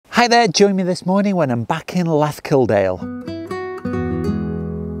Hi there, join me this morning when I'm back in Lathkill Dale.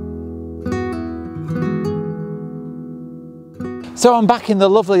 So I'm back in the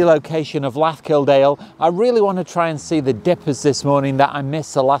lovely location of Lathkill Dale. I really want to try and see the dippers this morning that I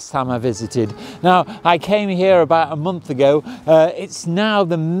missed the last time I visited. Now, I came here about a month ago. It's now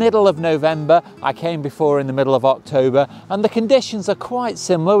the middle of November. I came before in the middle of October, and the conditions are quite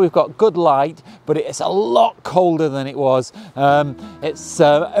similar. We've got good light, but it's a lot colder than it was. It's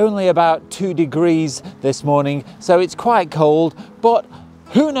only about 2 degrees this morning, so it's quite cold, but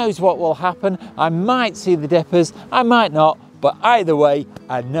who knows what will happen. I might see the dippers, I might not. But either way,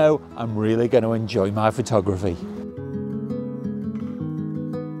 I know I'm really going to enjoy my photography.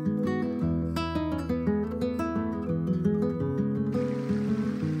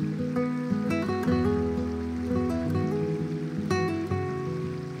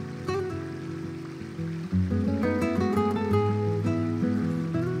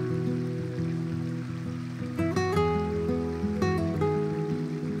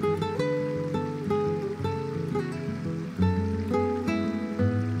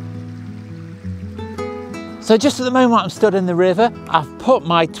 So just at the moment I'm stood in the river. I've put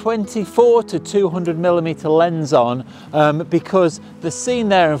my 24 to 200mm lens on because the scene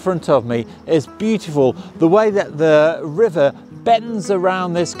there in front of me is beautiful. The way that the river bends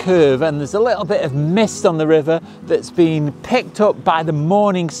around this curve, and there's a little bit of mist on the river that's been picked up by the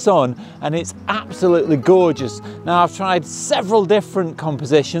morning sun, and it's absolutely gorgeous. Now, I've tried several different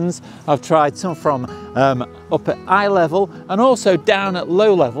compositions. I've tried some from up at eye level and also down at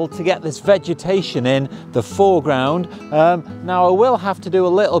low level to get this vegetation in the foreground. Now, I will have to do a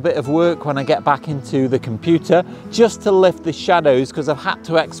little bit of work when I get back into the computer just to lift the shadows, because I've had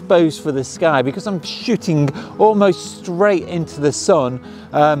to expose for the sky because I'm shooting almost straight into the sun.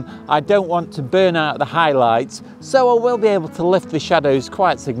 I don't want to burn out the highlights, so I will be able to lift the shadows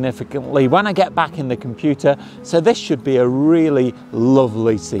quite significantly when I get back in the computer. So this should be a really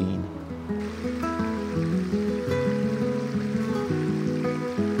lovely scene.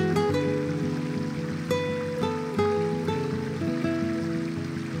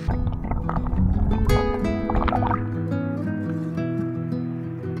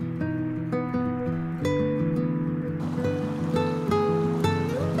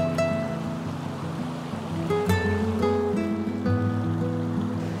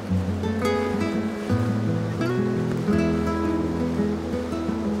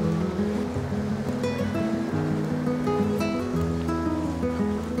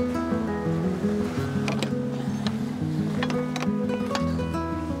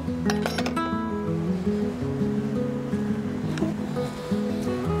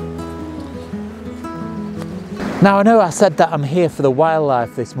 Now, I know I said that I'm here for the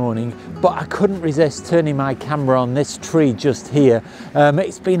wildlife this morning, but I couldn't resist turning my camera on this tree just here.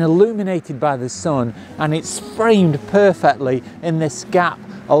 It's been illuminated by the sun and it's framed perfectly in this gap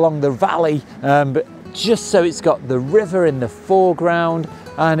along the valley, but just so it's got the river in the foreground,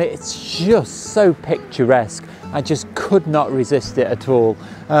 and it's just so picturesque. I just could not resist it at all.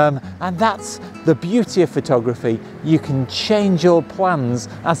 And that's the beauty of photography. You can change your plans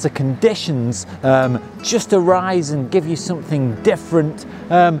as the conditions just arise and give you something different.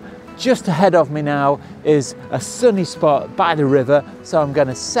 Just ahead of me now is a sunny spot by the river, so I'm going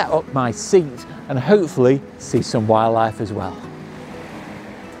to set up my seat and hopefully see some wildlife as well.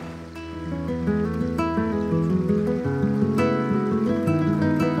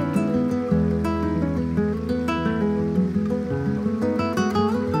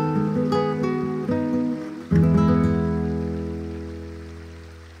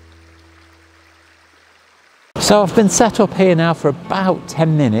 So I've been set up here now for about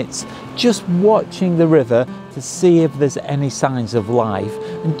 10 minutes, just watching the river to see if there's any signs of life.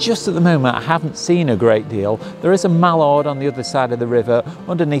 And just at the moment, I haven't seen a great deal. There is a mallard on the other side of the river,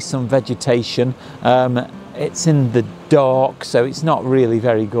 underneath some vegetation. It's in the dark, so it's not really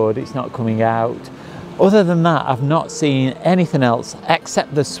very good. It's not coming out. Other than that, I've not seen anything else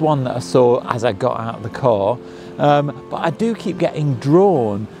except the swan that I saw as I got out of the car. But I do keep getting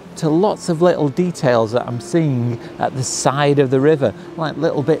drawn to lots of little details that I'm seeing at the side of the river, like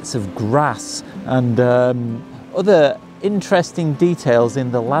little bits of grass and other interesting details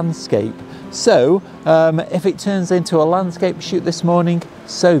in the landscape. So if it turns into a landscape shoot this morning,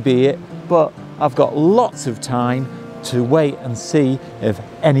 so be it, but I've got lots of time to wait and see if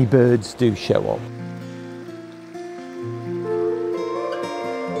any birds do show up.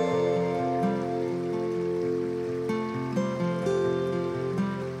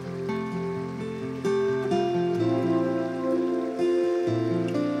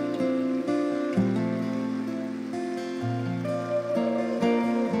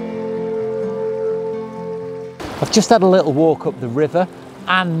 I've just had a little walk up the river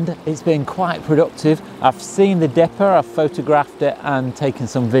and it's been quite productive. I've seen the dipper, I've photographed it and taken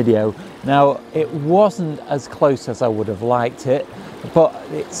some video. Now, it wasn't as close as I would have liked it, but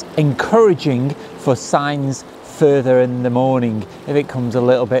it's encouraging for signs further in the morning if it comes a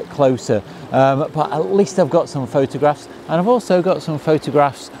little bit closer. But at least I've got some photographs, and I've also got some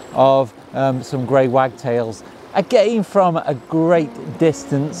photographs of some grey wagtails, again from a great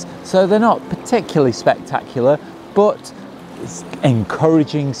distance, so they're not particularly spectacular, but it's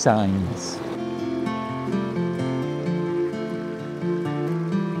encouraging signs.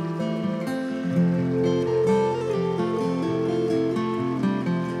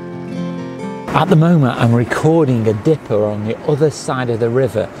 At the moment I'm recording a dipper on the other side of the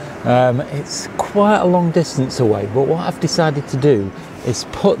river. It's quite a long distance away, but what I've decided to do is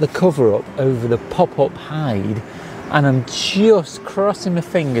put the cover up over the pop-up hide, and I'm just crossing my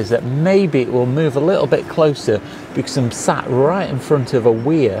fingers that maybe it will move a little bit closer, because I'm sat right in front of a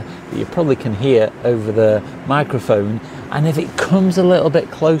weir that you probably can hear over the microphone, and if it comes a little bit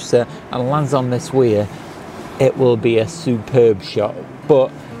closer and lands on this weir, it will be a superb shot.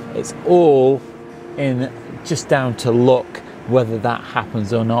 But it's all in just down to luck whether that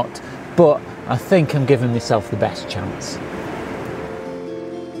happens or not, but I think I'm giving myself the best chance.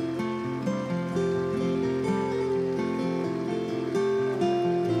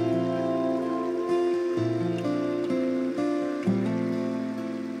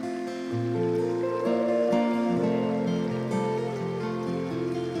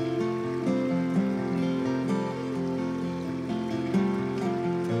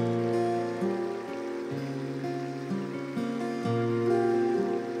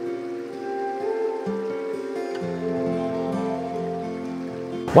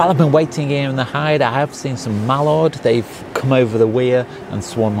 While I've been waiting here in the hide, I have seen some mallard. They've come over the weir and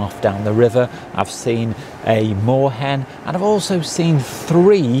swum off down the river. I've seen a moorhen, and I've also seen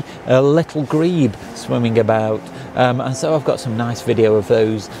 3 little grebe swimming about. And so I've got some nice video of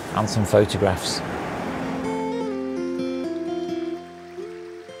those and some photographs.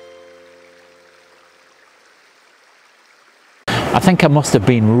 I think I must have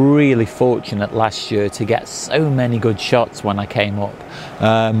been really fortunate last year to get so many good shots when I came up.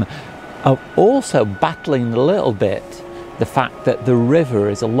 I'm also battling a little bit the fact that the river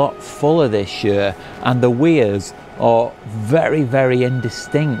is a lot fuller this year and the weirs are very, very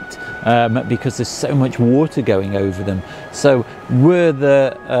indistinct because there's so much water going over them. So were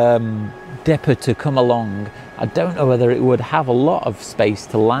the dipper to come along, I don't know whether it would have a lot of space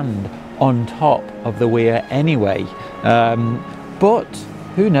to land on top of the weir anyway. But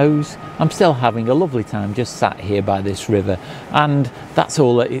who knows? I'm still having a lovely time just sat here by this river, and that's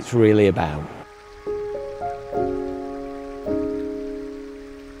all that it's really about.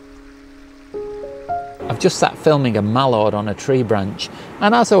 I've just sat filming a mallard on a tree branch,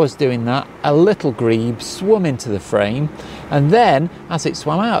 and as I was doing that, a little grebe swam into the frame, and then as it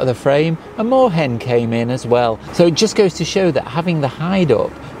swam out of the frame, a moorhen came in as well. So it just goes to show that having the hide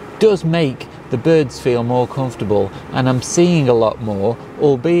up does make the birds feel more comfortable, and I'm seeing a lot more,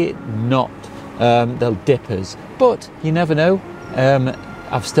 albeit not the dippers, but you never know.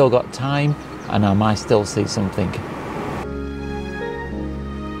 I've still got time and I might still see something.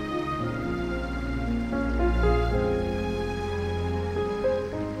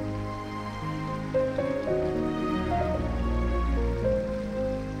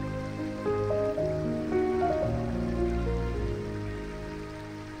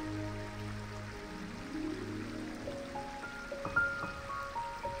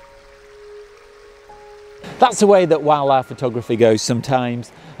 That's the way that wildlife photography goes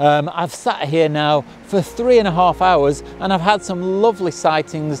sometimes. I've sat here now for 3.5 hours and I've had some lovely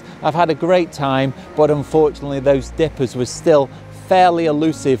sightings. I've had a great time, but unfortunately those dippers were still fairly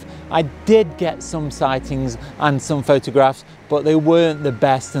elusive. I did get some sightings and some photographs, but they weren't the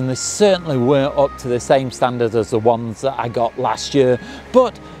best, and they certainly weren't up to the same standard as the ones that I got last year.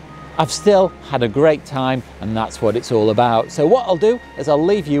 But I've still had a great time, and that's what it's all about. So what I'll do is I'll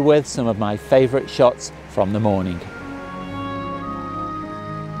leave you with some of my favourite shots from the morning.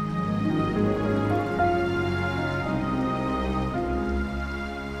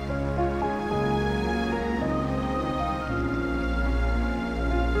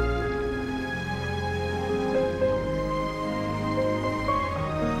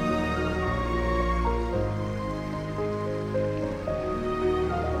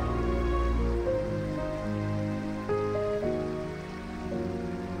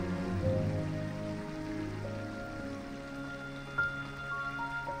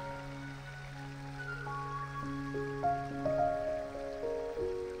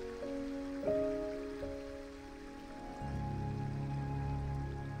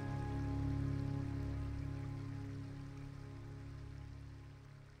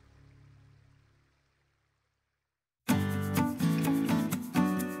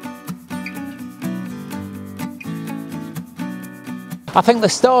 I think the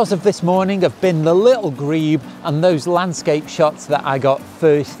stars of this morning have been the little grebe and those landscape shots that I got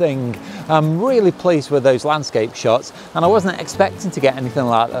first thing. I'm really pleased with those landscape shots, and I wasn't expecting to get anything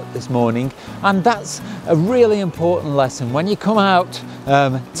like that this morning, and that's a really important lesson. When you come out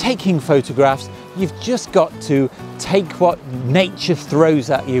taking photographs, you've just got to take what nature throws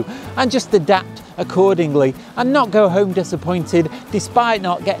at you and just adapt accordingly and not go home disappointed. Despite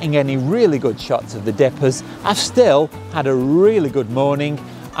not getting any really good shots of the dippers, I've still had a really good morning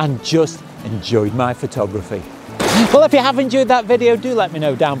and just enjoyed my photography. Well, if you have enjoyed that video, do let me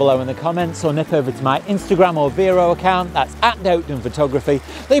know down below in the comments, or nip over to my Instagram or Vero account, that's @doakdenphotography.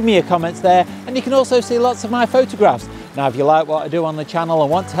 Leave me your comments there, and you can also see lots of my photographs. Now, if you like what I do on the channel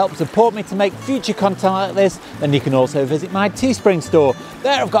and want to help support me to make future content like this, then you can also visit my Teespring store.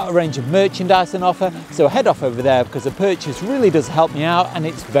 There I've got a range of merchandise on offer, so head off over there because a purchase really does help me out and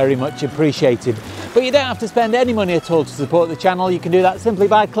it's very much appreciated. But you don't have to spend any money at all to support the channel. You can do that simply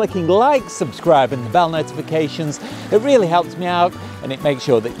by clicking like, subscribe and the bell notifications. It really helps me out and it makes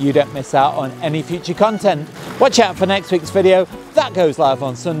sure that you don't miss out on any future content. Watch out for next week's video. That goes live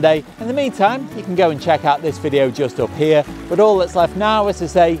on Sunday. In the meantime, you can go and check out this video just up here. But all that's left now is to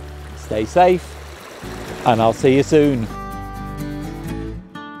say, stay safe, and I'll see you soon.